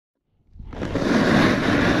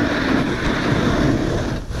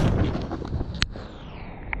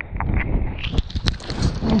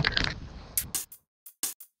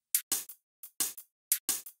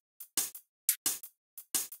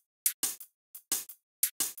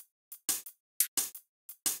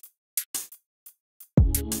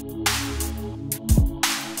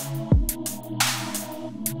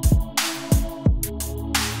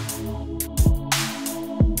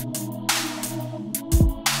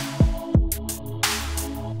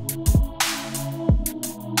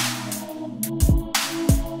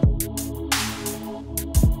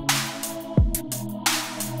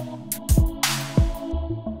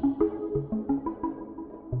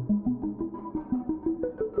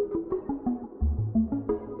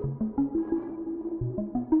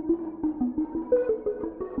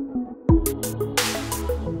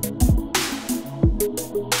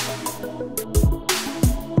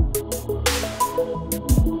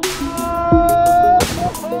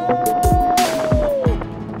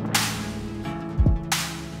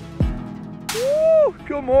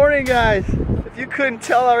morning, guys. If you couldn't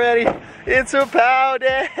tell already, it's a pow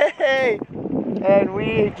day. And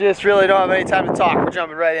we just really don't have any time to talk. We're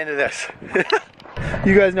jumping right into this.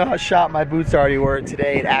 You guys know how shot my boots already were.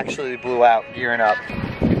 Today it actually blew out, gearing up.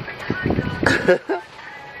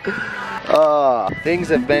 Things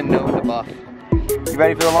have been known to buff. You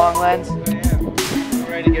ready for the long lens? I am.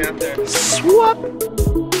 I'm ready to get out there. Swap!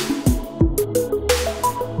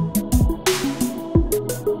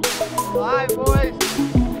 Live, boys!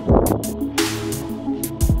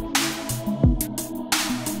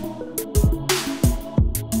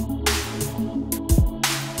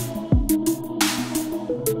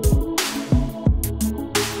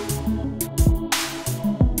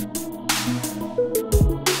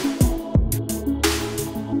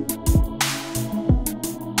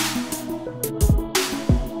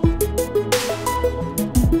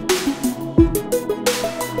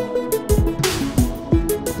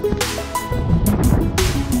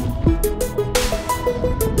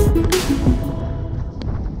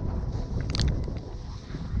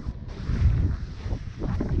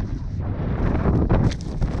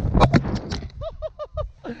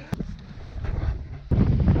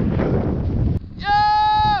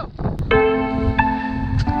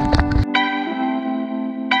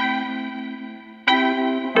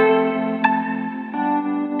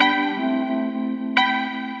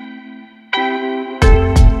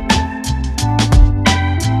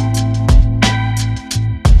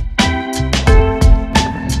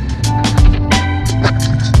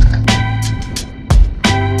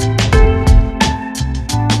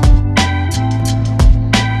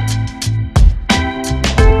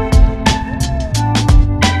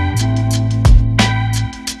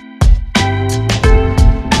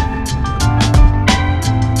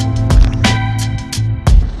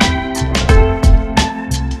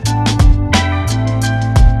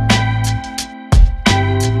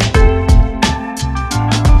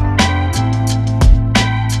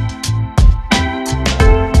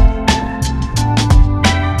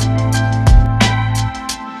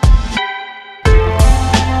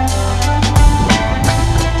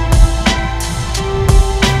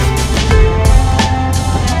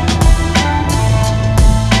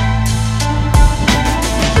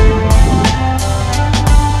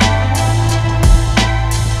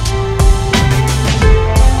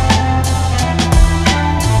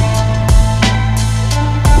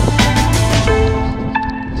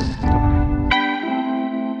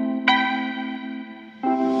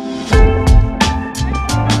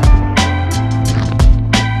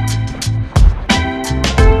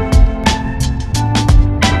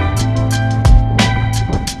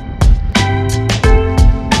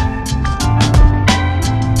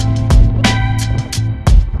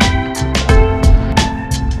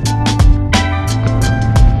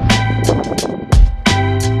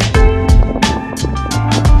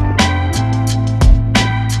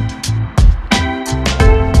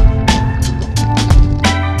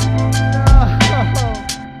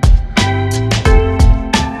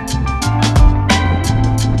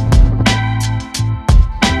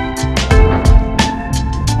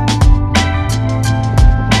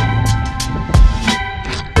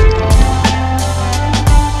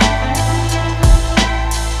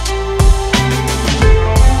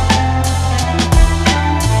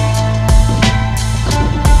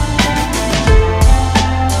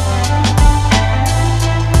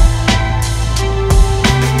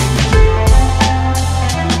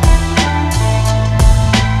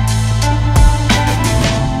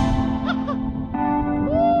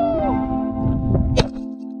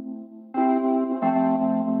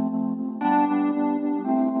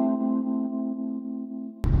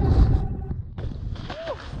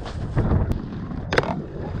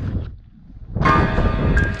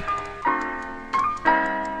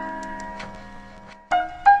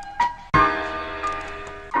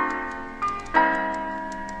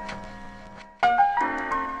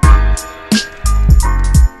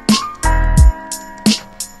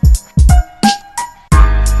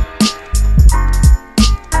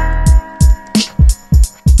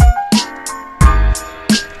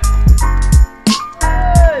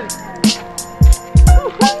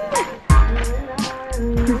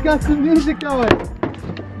 Got some music going.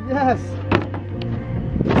 Yes.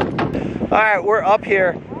 All right, we're up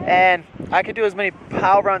here and I could do as many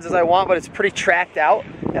pow runs as I want, but it's pretty tracked out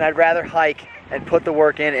and I'd rather hike and put the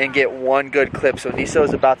work in and get one good clip. So Niso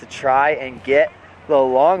is about to try and get the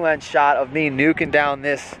long lens shot of me nuking down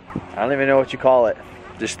this, I don't even know what you call it,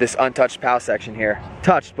 just this untouched pow section here.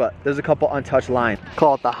 Touched, but there's a couple untouched lines.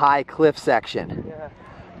 Call it the high cliff section. Yeah.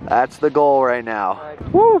 That's the goal right now.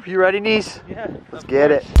 Right. Woo, you ready, Nice? Yeah. Let's get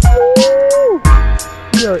it. Woo!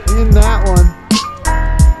 We are in that one.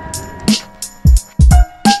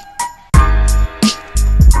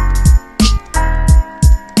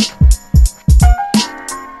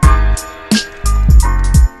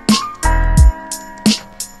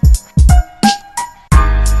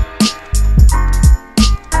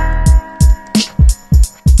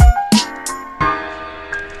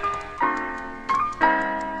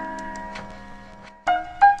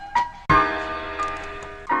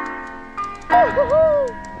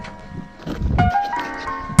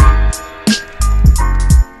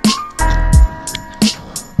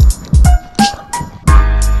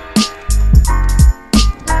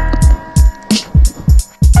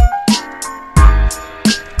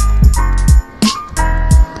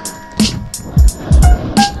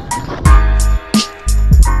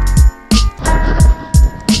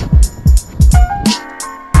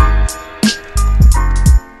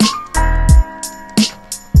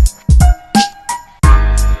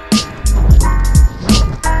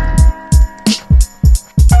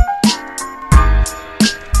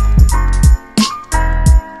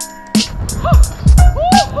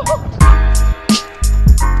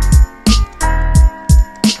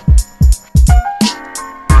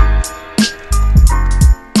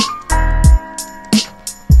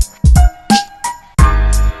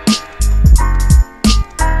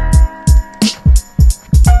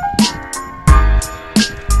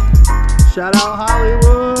 Shout out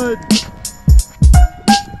Hollywood!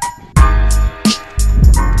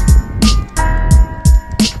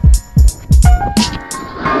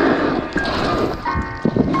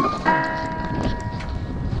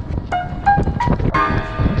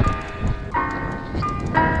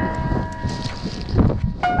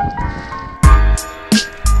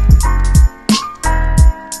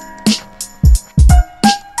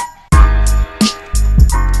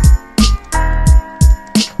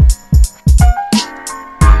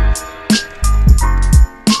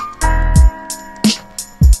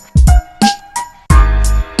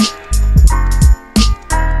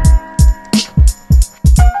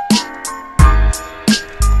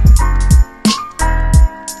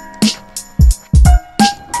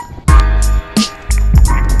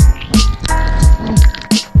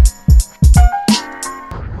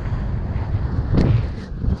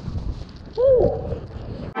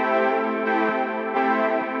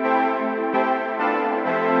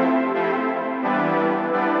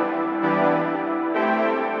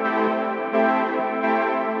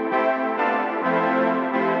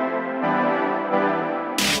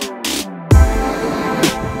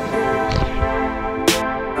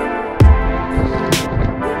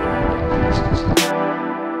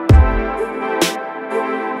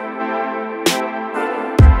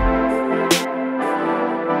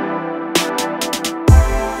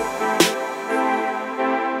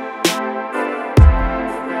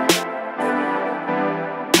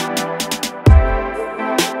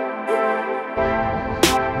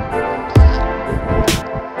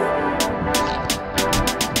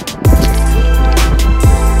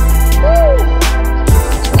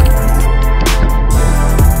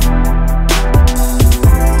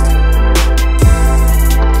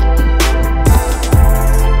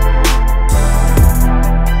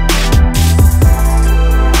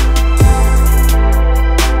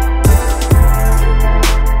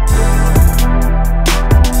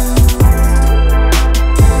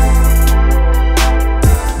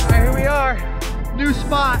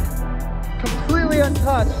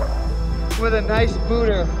 With a nice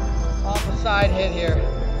booter off the side hit here.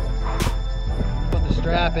 Put the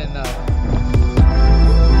strap in though.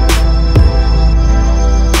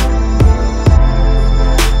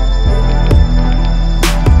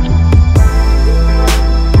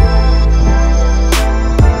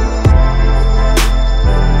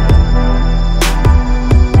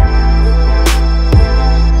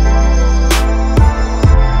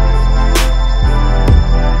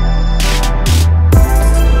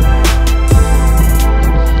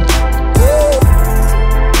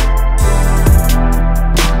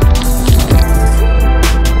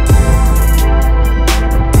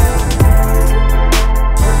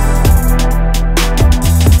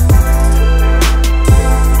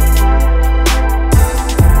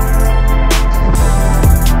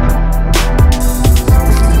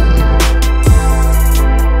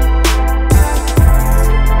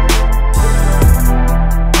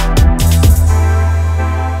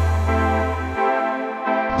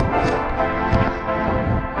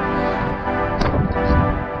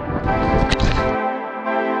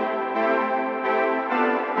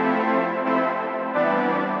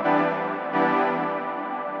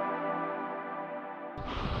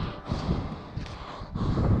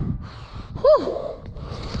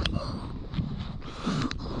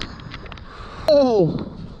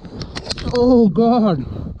 Oh God.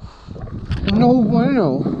 No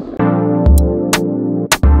bueno.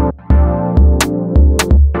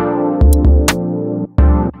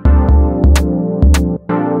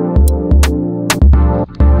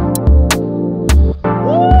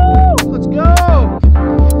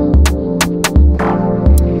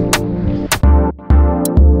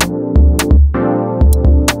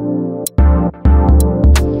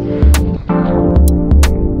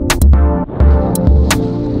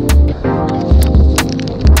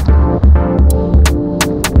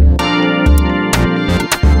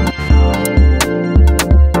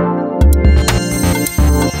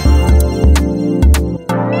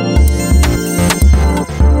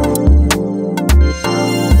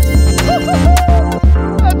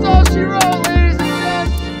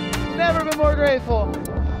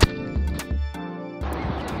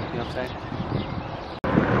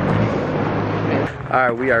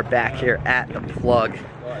 Alright, we are back here at the plug.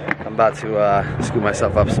 I'm about to scoop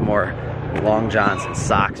myself up some more long johns and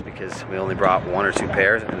socks because we only brought 1 or 2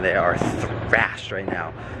 pairs and they are thrashed right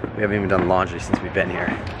now. We haven't even done laundry since we've been here.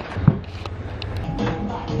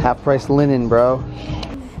 Half price linen, bro.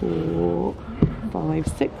 $4, $5,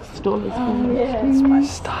 $6. Yeah, that's my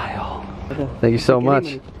style. Thank you so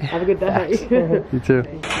much. Have a good day. You too.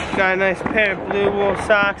 Got a nice pair of blue wool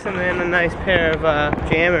socks and then a nice pair of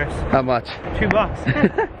jammers. How much?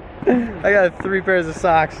 $2. I got 3 pairs of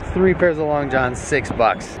socks, 3 pairs of long johns,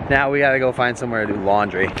 $6. Now we gotta go find somewhere to do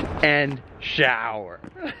laundry and shower.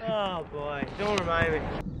 Oh boy, don't remind me.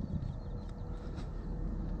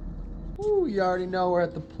 Ooh, you already know we're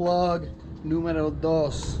at the plug. Numero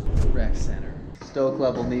 2. Rec Center. Stoke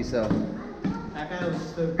level Niso. I got a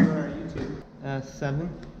stoked on our YouTube. 7.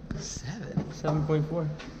 7? 7.4.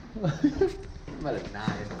 I'm at a 9.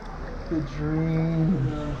 The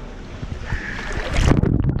dream.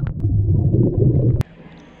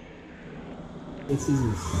 This is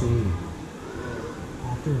insane.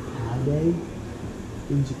 After a pad day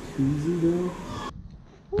in jacuzzi, bro.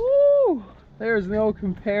 Woo! There's no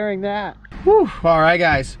comparing that. Woo! Alright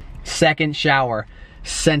guys, second shower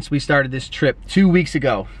since we started this trip 2 weeks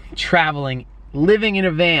ago. Traveling, living in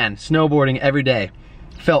a van, snowboarding every day.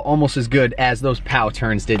 Felt almost as good as those POW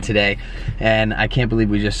turns did today. And I can't believe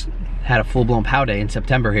we just had a full-blown POW day in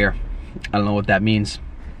September here. I don't know what that means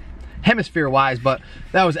hemisphere-wise, but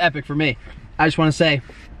that was epic for me. I just want to say,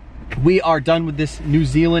 we are done with this New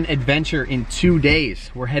Zealand adventure in 2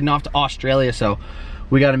 days. We're heading off to Australia, so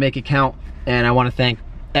we got to make it count. And I want to thank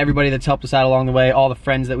everybody that's helped us out along the way, all the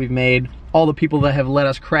friends that we've made, all the people that have let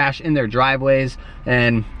us crash in their driveways,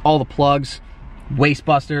 and all the plugs,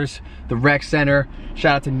 Wastebusters, the Rec Center.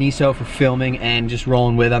 Shout out to Niso for filming and just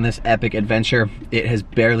rolling with on this epic adventure. It has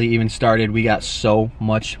barely even started. We got so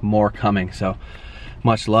much more coming, so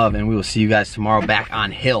much love, and we will see you guys tomorrow back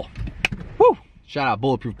on hill. Woo! Shout out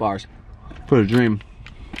Bulletproof Bars for the dream.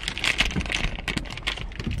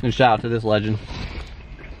 And shout out to this legend.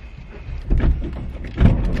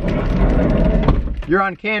 You're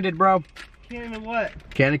on Candid, bro. Candid what?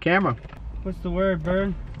 Candid camera. What's the word,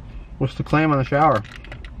 Bird? What's the claim on the shower?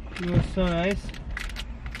 You were so nice.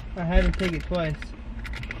 I had to take it twice.